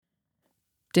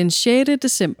Den 6.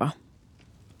 december.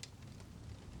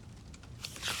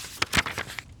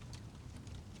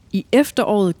 I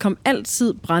efteråret kom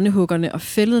altid brændehuggerne og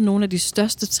fældede nogle af de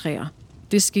største træer.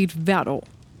 Det skete hvert år.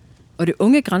 Og det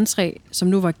unge grantræ, som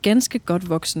nu var ganske godt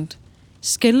voksent,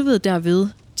 skælvede derved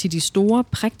til de store,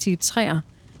 prægtige træer,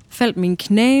 faldt min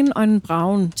knagen og en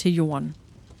bragen til jorden.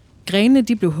 Grenene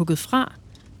de blev hugget fra,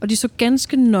 og de så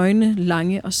ganske nøgne,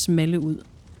 lange og smalle ud.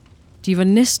 De var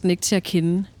næsten ikke til at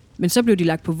kende, men så blev de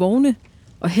lagt på vogne,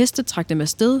 og heste trak dem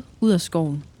afsted ud af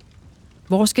skoven.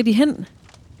 Hvor skal de hen?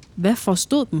 Hvad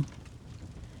forstod dem?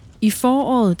 I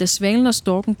foråret, da svalen og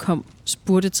storken kom,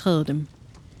 spurgte træet dem.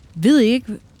 Ved I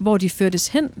ikke, hvor de førtes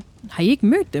hen? Har I ikke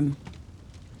mødt dem?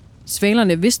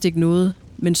 Svalerne vidste ikke noget,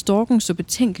 men storken så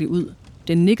betænkelig ud.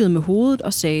 Den nikkede med hovedet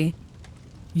og sagde,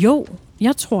 jo,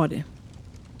 jeg tror det.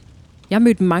 Jeg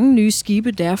mødte mange nye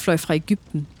skibe, da jeg fløj fra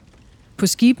Egypten. På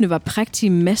skibene var prægtige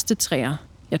mastetræer.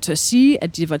 Jeg tør sige,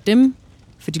 at det var dem,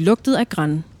 for de lugtede af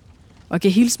gran. Og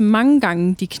kan hilse mange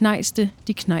gange, de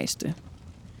knejste.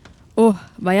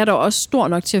 Var jeg dog også stor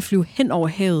nok til at flyve hen over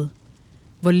havet.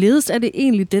 Hvorledes er det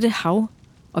egentlig dette hav,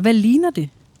 og hvad ligner det?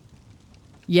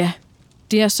 Ja,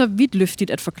 det er så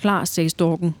vidtløftigt at forklare, sagde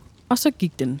storken, og så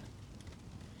gik den.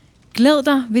 Glæd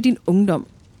dig ved din ungdom,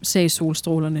 sagde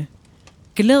solstrålerne.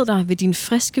 Glæd dig ved din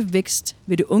friske vækst,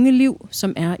 ved det unge liv,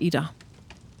 som er i dig.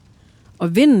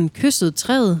 Og vinden kyssede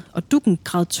træet, og dukken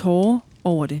græd tårer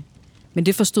over det. Men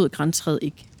det forstod grantræet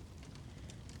ikke.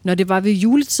 Når det var ved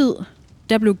juletid,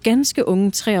 der blev ganske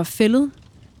unge træer fældet.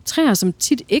 Træer, som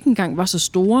tit ikke engang var så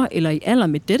store eller i alder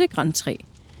med dette grantræ,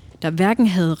 der hverken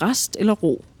havde rest eller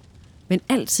ro, men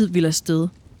altid ville afsted.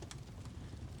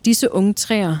 Disse unge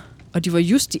træer, og de var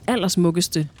just de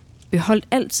allersmukkeste, beholdt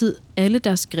altid alle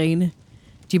deres grene.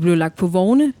 De blev lagt på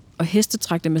vogne, og heste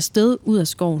trak dem afsted ud af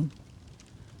skoven.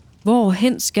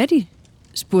 Hvorhen skal de?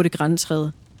 Spurgte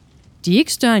grantræet. De er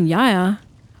ikke større end jeg er,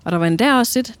 og der var endda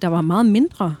også et, der var meget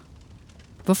mindre.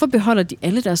 Hvorfor beholder de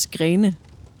alle deres grene?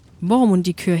 Hvor må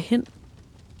de køre hen?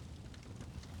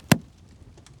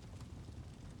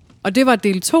 Og det var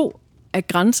del 2 af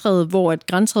Grantræet, hvor at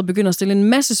Grantræet begynder at stille en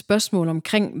masse spørgsmål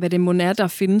omkring, hvad det mon er, der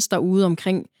findes derude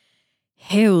omkring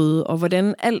havet, og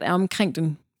hvordan alt er omkring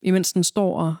den, imens den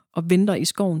står og venter i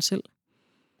skoven selv.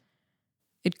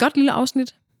 Et godt lille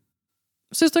afsnit.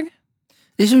 Synes du ikke?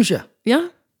 Det synes jeg. Ja.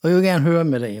 Og jeg vil gerne høre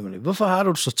med dig, Emily. Hvorfor har du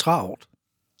det så travlt?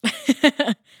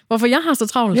 Hvorfor jeg har så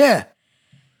travlt? Ja. Yeah.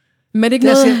 Men det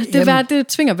er ikke noget, det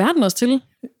tvinger verden også til.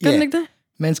 Gør den ikke det?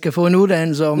 Man skal få en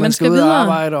uddannelse, og man skal ud og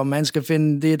arbejde, og man skal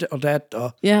finde det og dat.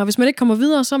 Ja, og hvis man ikke kommer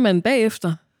videre, så er man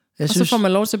bagefter. Så får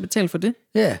man lov til at betale for det.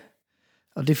 Ja,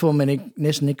 og det får man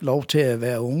næsten ikke lov til at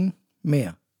være unge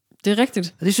mere. Det er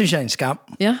rigtigt. Og det synes jeg er en skam.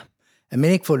 Ja. At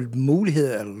man ikke får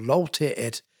mulighed eller lov til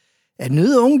at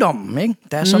nyde ungdommen. Ikke?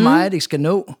 Der er så meget, det skal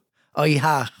nå, og I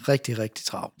har rigtig, rigtig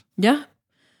travlt. Ja,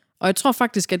 og jeg tror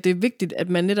faktisk, at det er vigtigt, at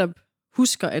man netop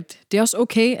husker, at det er også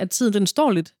okay, at tiden den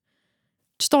står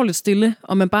lidt stille,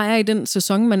 og man bare er i den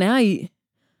sæson, man er i.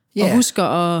 Yeah. Og husker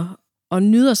at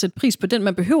nyde at sætte pris på den.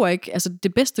 Man behøver ikke, altså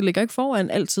det bedste ligger ikke foran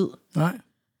altid. Nej.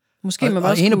 Måske man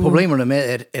bare en af problemerne med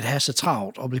at have så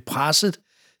travlt og blive presset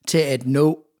til at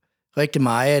nå rigtig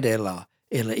meget eller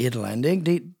et eller andet.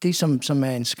 Ikke? Det som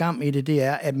er en skam i det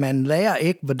er, at man lærer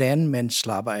ikke, hvordan man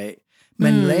slapper af.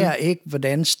 Man lærer ikke,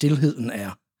 hvordan stilheden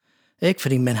er. Ikke?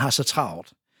 Fordi man har så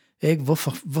travlt. Ikke?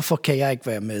 Hvorfor kan jeg ikke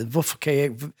være med?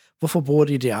 Hvorfor bruger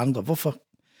de andre? Hvorfor?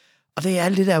 Og det er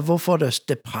alt det der, hvorfor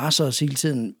det presser os hele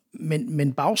tiden.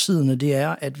 Men bagsiderne, det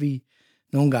er, at vi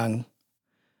nogle gange,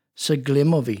 så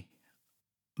glemmer vi,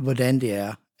 hvordan det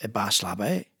er at bare slappe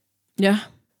af. Ja.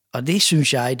 Og det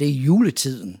synes jeg, det er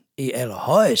juletiden i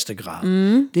allerhøjeste grad.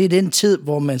 Det er den tid,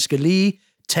 hvor man skal lige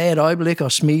tage et øjeblik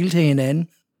og smile til hinanden.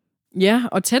 Ja,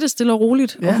 og tage det stille og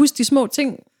roligt. Ja. Og husk de små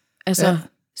ting. Altså,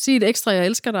 sig et ekstra, jeg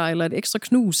elsker dig, eller et ekstra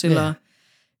knus, eller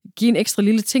give en ekstra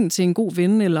lille ting til en god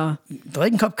ven, eller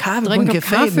drik en kop kaffe på en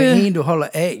café med en, du holder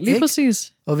af. Lige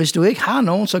præcis. Og hvis du ikke har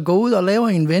nogen, så gå ud og laver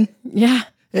en ven. Ja.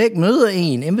 Ikke? Møder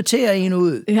en, inviterer en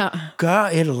ud. Ja. Gør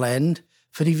et eller andet.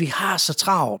 Fordi vi har så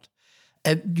travlt,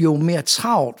 at jo mere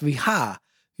travlt vi har,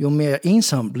 jo mere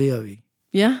ensom bliver vi.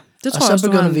 Ja, det tror jeg også, og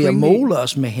så begynder vi at måle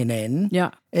os med hinanden. Ja.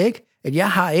 Ikke? At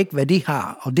jeg har ikke, hvad de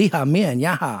har, og de har mere, end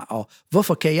jeg har, og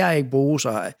hvorfor kan jeg ikke bruge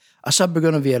sig? Og så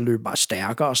begynder vi at løbe bare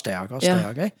stærkere og stærkere og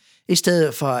stærkere. Ikke? I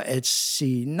stedet for at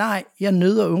sige, nej, jeg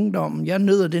nyder ungdommen, jeg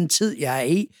nyder den tid, jeg er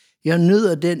i, jeg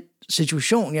nyder den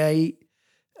situation, jeg er i.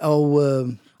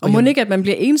 Og må ikke, at man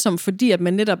bliver ensom, fordi at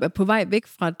man netop er på vej væk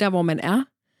fra der, hvor man er?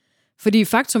 Fordi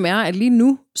faktum er, at lige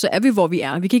nu, så er vi, hvor vi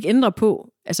er. Vi kan ikke ændre på,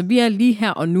 altså vi er lige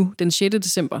her og nu, den 6.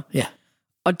 december. Ja.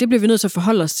 Og det bliver vi nødt til at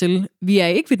forholde os til. Vi er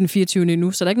ikke ved den 24.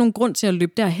 endnu, så der er ikke nogen grund til at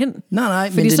løbe derhen.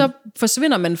 Nej. Fordi så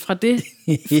forsvinder man fra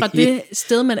det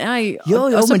sted, man er i. Jo,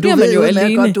 og så men bliver du man ved jo jo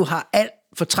alene. godt, du har alt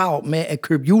for travlt med at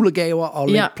købe julegaver og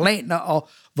lægge planer, og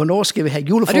hvornår skal vi have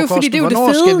julefrokost, og det er jo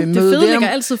hvornår skal vi møde det fede dem. ligger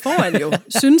altid foran jo,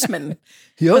 synes man.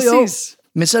 Jo. Præcis.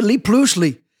 Men så lige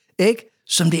pludselig, ikke?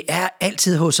 Som det er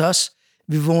altid hos os.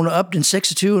 Vi vågner op den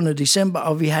 26. december,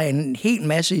 og vi har en hel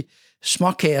masse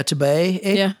småkager tilbage,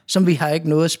 ikke? Ja. Som vi har ikke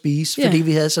noget at spise, fordi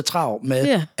vi havde så travlt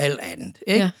med alt andet.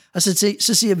 Ikke? Ja. Og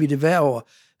så siger vi det hver år.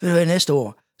 Ved du hvad, næste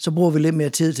år, så bruger vi lidt mere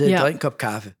tid til at drikke en kop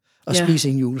kaffe og spise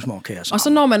en julesmåkager sammen. Og så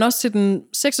når man også til den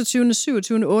 26.,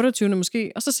 27., 28.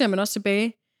 måske, og så ser man også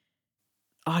tilbage.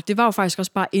 Det var jo faktisk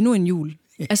også bare endnu en jul.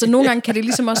 Altså nogle gange kan det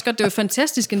ligesom også godt, det er jo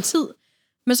fantastisk en tid,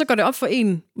 men så går det op for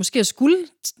en, måske at skulle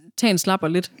tage en slapper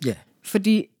lidt. Ja.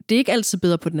 Fordi det er ikke altid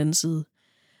bedre på den anden side.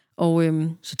 Og,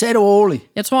 så tag det roligt.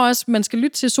 Jeg tror også, man skal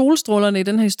lytte til solstrålerne i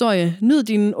den her historie. Nyd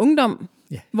din ungdom,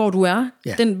 hvor du er.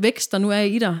 Den vækst, der nu er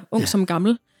i dig, ung som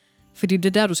gammel. Fordi det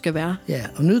er der, du skal være. Ja,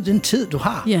 og nyd den tid, du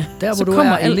har. Ja, der, hvor du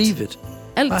er i livet.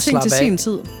 Alting til sin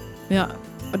tid. Ja,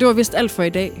 og det var vist alt for i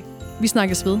dag. Vi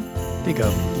snakkes ved. Det gør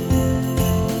vi.